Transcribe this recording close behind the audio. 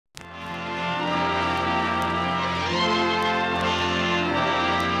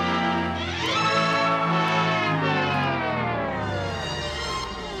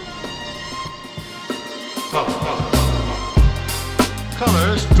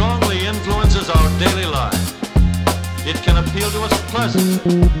daily lives. It can appeal to us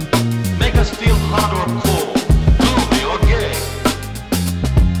pleasantly, make us feel hot or cold, gloomy or gay.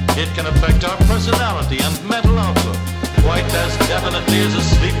 It can affect our personality and mental outlook quite as definitely as a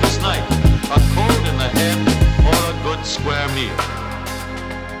sleepless night, a cold in the head, or a good square meal.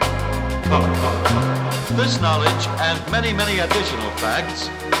 This knowledge and many, many additional facts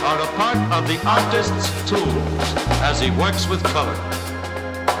are a part of the artist's tools as he works with color.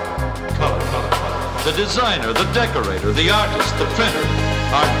 The designer, the decorator, the artist, the printer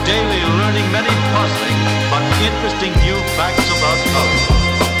are daily learning many puzzling but interesting new facts about color.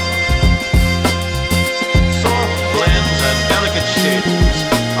 Soft blends and delicate shadings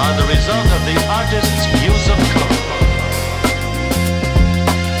are the result of the artist's use of color.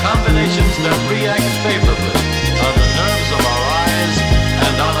 Combinations that react favorably on the nerves of our eyes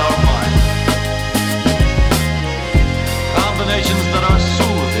and on our mind. Combinations that are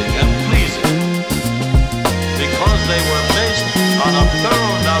soothing and pleasing because they were based on a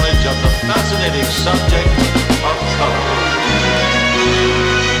thorough knowledge of the fascinating subject of color.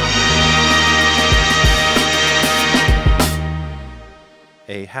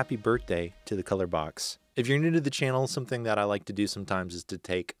 A happy birthday to the Color Box. If you're new to the channel, something that I like to do sometimes is to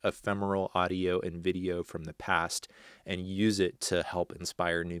take ephemeral audio and video from the past and use it to help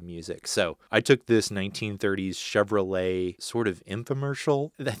inspire new music. So I took this 1930s Chevrolet sort of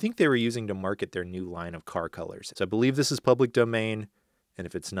infomercial that I think they were using to market their new line of car colors. So I believe this is public domain, and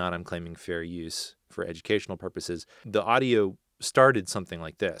if it's not, I'm claiming fair use for educational purposes. The audio started something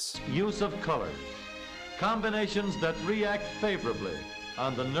like this. Use of color. Combinations that react favorably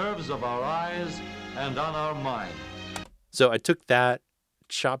on the nerves of our eyes and on our mind. So I took that,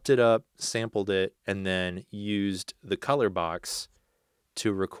 chopped it up, sampled it, and then used the Color Box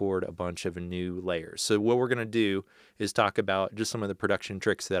to record a bunch of new layers. So what we're going to do is talk about just some of the production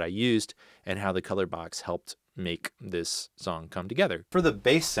tricks that I used and how the Color Box helped make this song come together. For the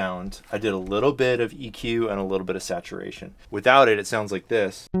bass sound, I did a little bit of EQ and a little bit of saturation. Without it, it sounds like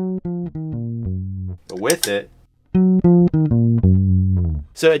this. But with it,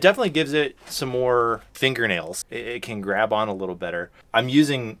 so it definitely gives it some more fingernails. It can grab on a little better. I'm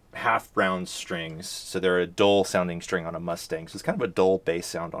using half round strings, so they're a dull sounding string on a Mustang. So it's kind of a dull bass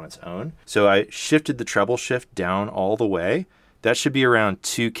sound on its own. So I shifted the treble shift down all the way. That should be around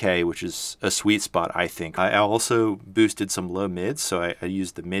 2K, which is a sweet spot, I think. I also boosted some low mids, so I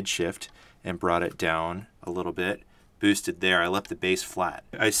used the mid shift and brought it down a little bit. Boosted there, I left the bass flat.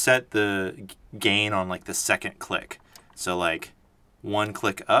 I set the gain on like the second click. So like one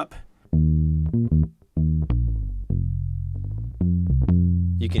click up.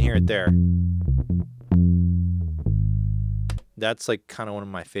 You can hear it there. That's like kind of one of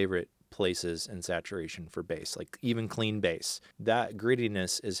my favorite places in saturation for bass, like even clean bass. That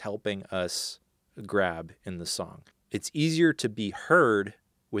grittiness is helping us grab in the song. It's easier to be heard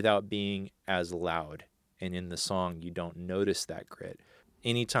without being as loud. And in the song, you don't notice that grit.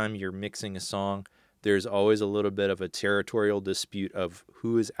 Anytime you're mixing a song, there's always a little bit of a territorial dispute of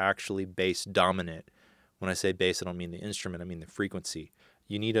who is actually bass dominant. When I say bass, I don't mean the instrument, I mean the frequency.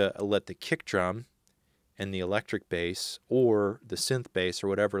 You need to let the kick drum and the electric bass or the synth bass or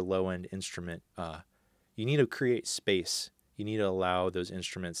whatever low-end instrument, you need to create space. You need to allow those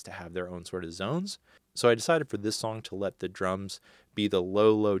instruments to have their own sort of zones. So I decided for this song to let the drums be the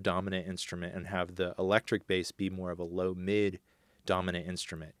low dominant instrument and have the electric bass be more of a low-mid dominant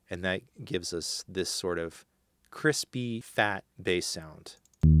instrument. And that gives us this sort of crispy, fat bass sound.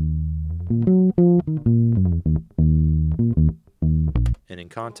 And in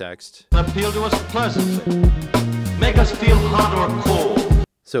context, appeal to us pleasantly, make us feel hot or cold.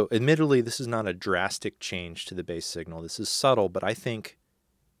 So admittedly, this is not a drastic change to the bass signal. This is subtle, but I think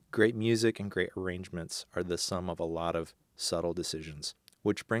great music and great arrangements are the sum of a lot of subtle decisions,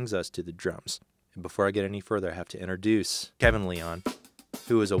 which brings us to the drums. And before I get any further, I have to introduce Kevin Leon,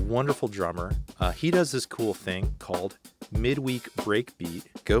 who is a wonderful drummer. He does this cool thing called Midweek Breakbeat.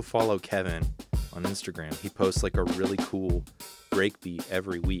 Go follow Kevin on Instagram. He posts like a really cool breakbeat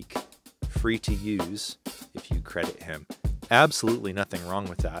every week, free to use if you credit him. Absolutely nothing wrong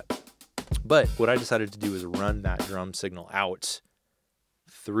with that. But what I decided to do is run that drum signal out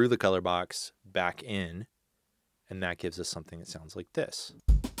through the Color Box back in, and that gives us something that sounds like this.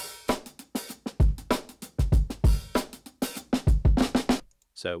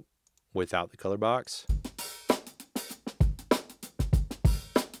 So without the Color Box,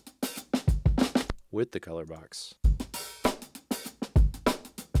 with the Color Box.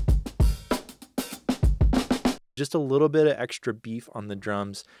 Just a little bit of extra beef on the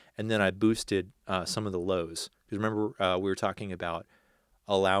drums, and then I boosted some of the lows. Because remember, we were talking about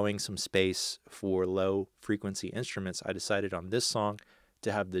allowing some space for low frequency instruments, I decided on this song to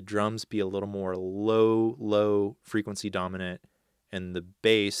have the drums be a little more low frequency dominant, and the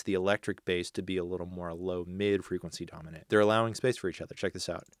bass, the electric bass, to be a little more low mid frequency dominant. They're allowing space for each other. Check this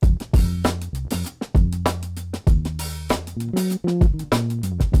out.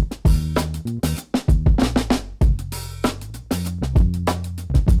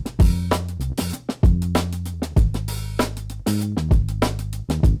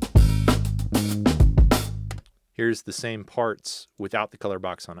 Here's the same parts without the color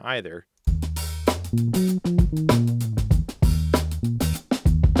box on either. And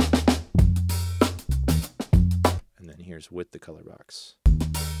then here's with the color box.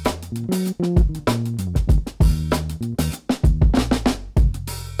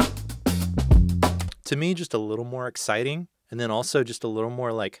 To me, just a little more exciting, and then also just a little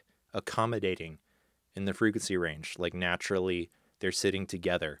more like accommodating in the frequency range, like naturally they're sitting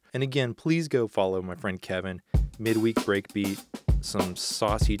together. And again, please go follow my friend Kevin. Midweek breakbeat, some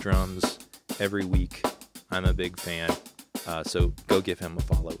saucy drums every week. I'm a big fan, so go give him a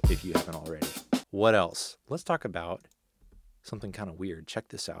follow if you haven't already. What else? Let's talk about something kind of weird. Check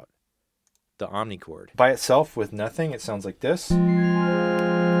this out. The omnichord. By itself with nothing, it sounds like this.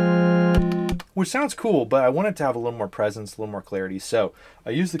 Which sounds cool, but I wanted to have a little more presence, a little more clarity. So I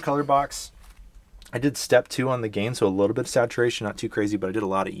used the color box. I did step 2 on the gain, so a little bit of saturation, not too crazy, but I did a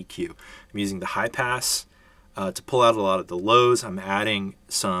lot of EQ. I'm using the high pass to pull out a lot of the lows. I'm adding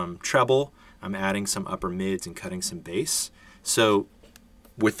some treble. I'm adding some upper mids and cutting some bass. So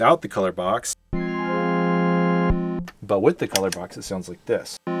without the color box, but with the color box, it sounds like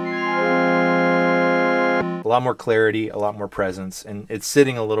this. A lot more clarity, a lot more presence, and it's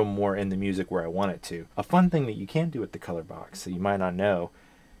sitting a little more in the music where I want it to. A fun thing that you can do with the color box that you might not know,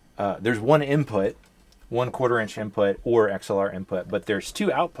 there's one input, 1/4" input or XLR input, but there's 2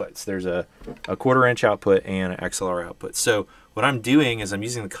 outputs. There's a 1/4" output and an XLR output. So what I'm doing is I'm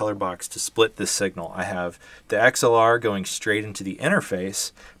using the color box to split this signal. I have the XLR going straight into the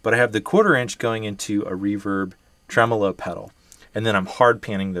interface, but I have the 1/4" going into a reverb tremolo pedal. And then I'm hard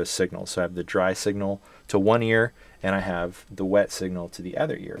panning those signals. So I have the dry signal to one ear, and I have the wet signal to the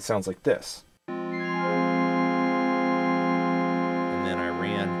other ear. It sounds like this. And then I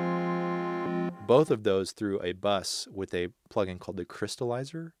ran both of those through a bus with a plugin called the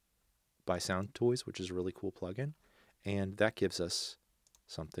Crystallizer by Sound Toys, which is a really cool plugin. And that gives us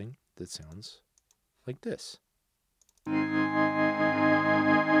something that sounds like this.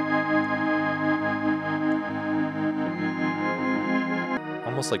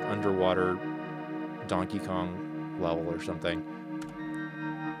 Almost like underwater Donkey Kong level or something.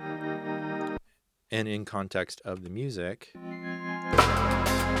 And in context of the music,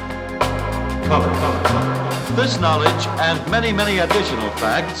 This knowledge and many additional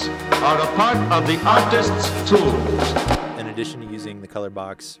facts are a part of the artist's tools. in addition to using the color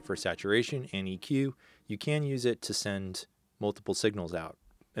box for saturation and EQ, you can use it to send multiple signals out.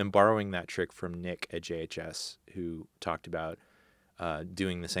 And borrowing that trick from Nick at JHS, who talked about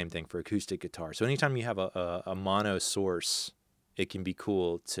doing the same thing for acoustic guitar. So anytime you have a mono source, it can be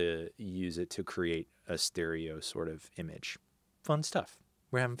cool to use it to create a stereo sort of image. Fun stuff.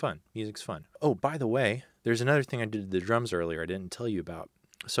 We're having fun. Music's fun. Oh, by the way, there's another thing I did to the drums earlier I didn't tell you about.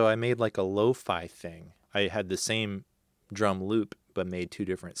 So I made like a lo-fi thing. I had the same drum loop, but made 2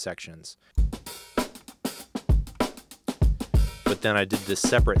 different sections. But then I did this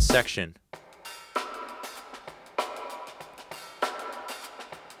separate section.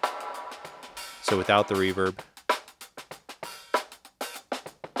 So without the reverb.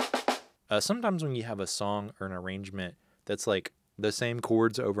 Sometimes when you have a song or an arrangement that's like the same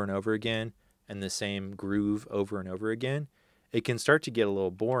chords over and over again and the same groove over and over again, it can start to get a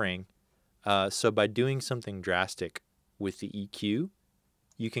little boring. So by doing something drastic with the EQ,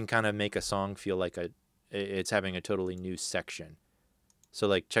 you can kind of make a song feel like it's having a totally new section. So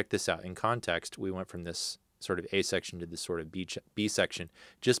like, check this out. In context, we went from this sort of A section to this sort of B section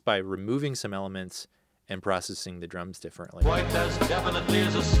just by removing some elements and processing the drums differently. Quite as definitely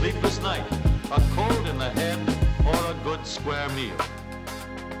as a sleepless night, a cold in the head, or a good square meal.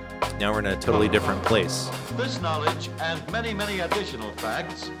 Now we're in a totally different place. This knowledge and many additional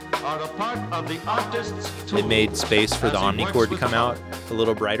facts are a part of the artist's tools. It made space for the omnichord to come out a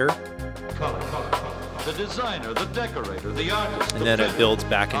little brighter. The designer, the decorator, the artist, and then it builds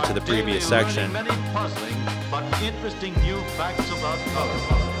back into the previous section. Many puzzling but interesting new facts about color.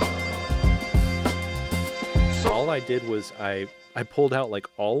 So all I did was I pulled out like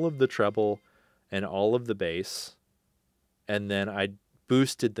all of the treble and all of the bass, and then I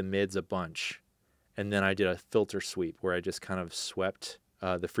boosted the mids a bunch, and then I did a filter sweep where I just kind of swept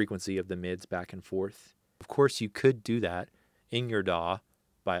the frequency of the mids back and forth. Of course, you could do that in your DAW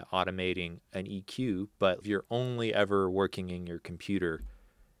by automating an EQ, but if you're only ever working in your computer,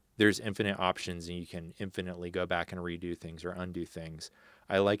 there's infinite options and you can infinitely go back and redo things or undo things.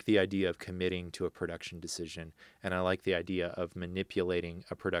 I like the idea of committing to a production decision, and I like the idea of manipulating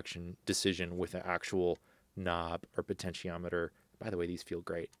a production decision with an actual knob or potentiometer. By the way, these feel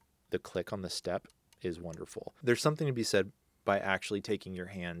great. The click on the step is wonderful. There's something to be said by actually taking your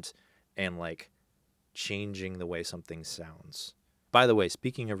hand and like changing the way something sounds. By the way,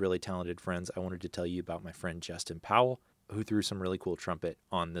 speaking of really talented friends, I wanted to tell you about my friend Justin Powell, who threw some really cool trumpet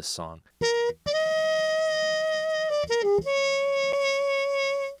on this song.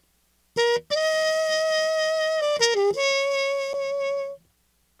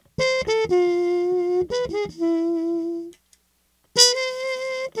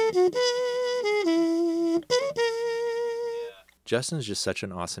 Justin's just such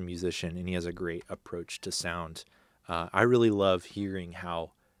an awesome musician, and he has a great approach to sound. I really love hearing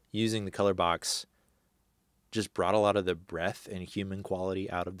how using the color box just brought a lot of the breath and human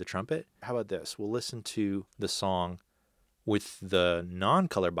quality out of the trumpet. How about this? We'll listen to the song with the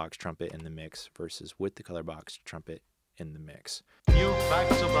non-color box trumpet in the mix versus with the color box trumpet in the mix. Few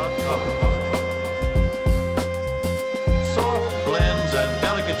facts about color. Soft blends and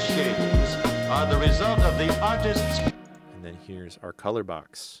delicate shades are the result of the artist's... And then here's our color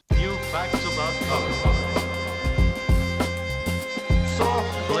box. Few facts about color.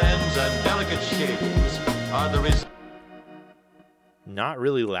 Soft blends and delicate shades are the result... Not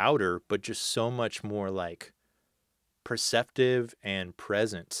really louder, but just so much more like perceptive and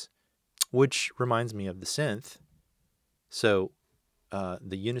present, which reminds me of the synth. So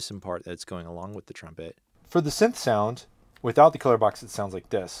the unison part that's going along with the trumpet. For the synth sound, without the color box, it sounds like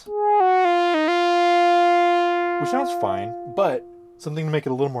this. Which sounds fine, but something to make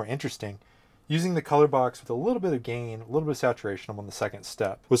it a little more interesting. Using the color box with a little bit of gain, a little bit of saturation, I'm on the second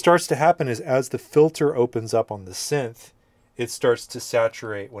step. What starts to happen is as the filter opens up on the synth, it starts to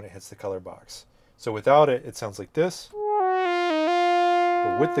saturate when it hits the color box. So without it, it sounds like this.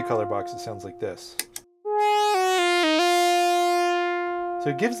 But with the color box, it sounds like this. So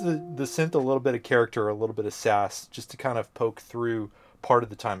it gives the synth a little bit of character, a little bit of sass, just to kind of poke through part of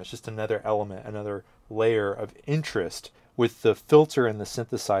the time. It's just another element, another layer of interest with the filter and the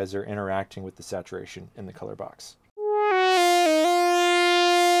synthesizer interacting with the saturation in the color box.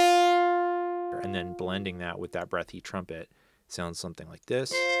 And then blending that with that breathy trumpet sounds something like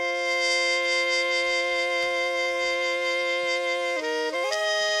this.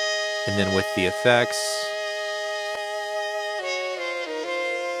 And then with the effects,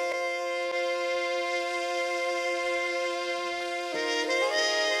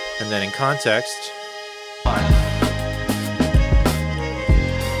 and then in context,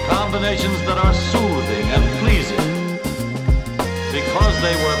 combinations that are soothing and pleasing because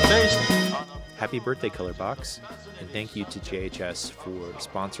they were based on... Happy birthday, Color Box, and thank you to JHS for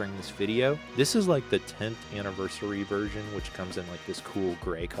sponsoring this video. This is like the 10th anniversary version, which comes in like this cool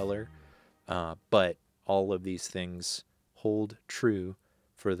gray color, but all of these things hold true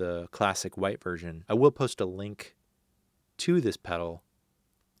for the classic white version. I will post a link to this pedal,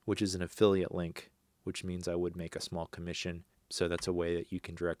 which is an affiliate link, which means I would make a small commission. So that's a way that you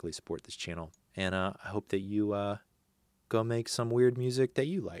can directly support this channel. And I hope that you go make some weird music that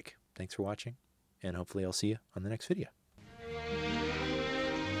you like. Thanks for watching, and hopefully I'll see you on the next video.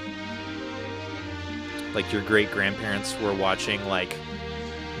 Like your great-grandparents were watching like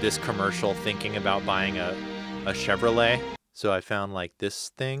this commercial thinking about buying a Chevrolet. So I found like this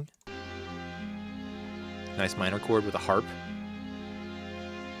thing. Nice minor chord with a harp.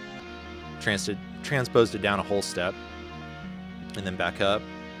 Transposed it down a whole step. And then back up.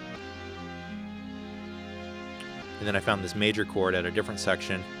 And then I found this major chord at a different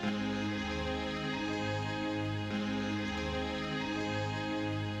section.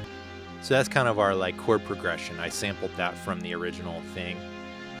 So that's kind of our like chord progression. I sampled that from the original thing.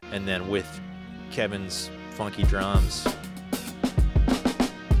 And then with Kevin's funky drums.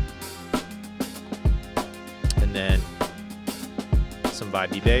 And then some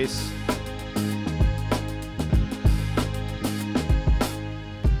vibey bass.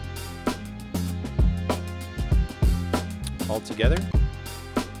 All together.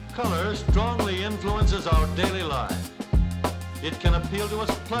 Color strongly influences our daily life. It can appeal to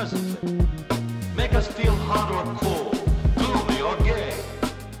us pleasantly, make us feel hot or cold, gloomy or gay.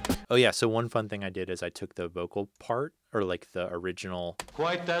 Oh yeah, so one fun thing I did is I took the vocal part, or like the original,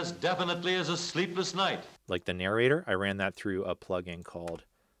 Quite as definitely as a sleepless night. like the narrator, I ran that through a plugin called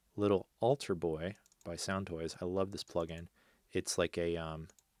Little Altar Boy by Sound Toys. I love this plugin. it's like a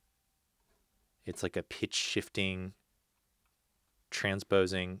pitch shifting,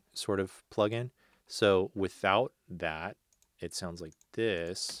 transposing sort of plugin. So without that, it sounds like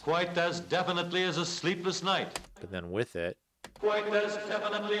this. Quite as definitely as a sleepless night. But then with it, Quite as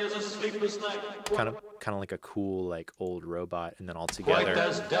definitely as a sleepless night. kind of like a cool like old robot, and then all Quite together,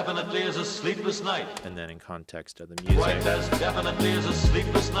 as definitely as a sleepless night. and then in context of the Quite music, as definitely as a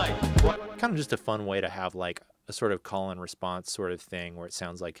sleepless night. kind of just a fun way to have like a sort of call and response sort of thing where it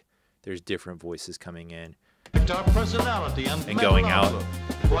sounds like there's different voices coming in Our personality and mental going out. outlook.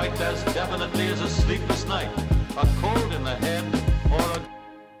 Quite as definitely as a sleepless night. A cold in the head or a...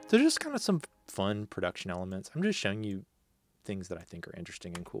 So just kind of some fun production elements. I'm just showing you things that I think are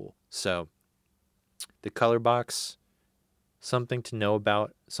interesting and cool. So the color box, something to know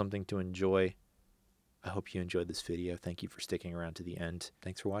about, something to enjoy. I hope you enjoyed this video. Thank you for sticking around to the end.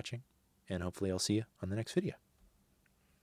 Thanks for watching, and hopefully I'll see you on the next video.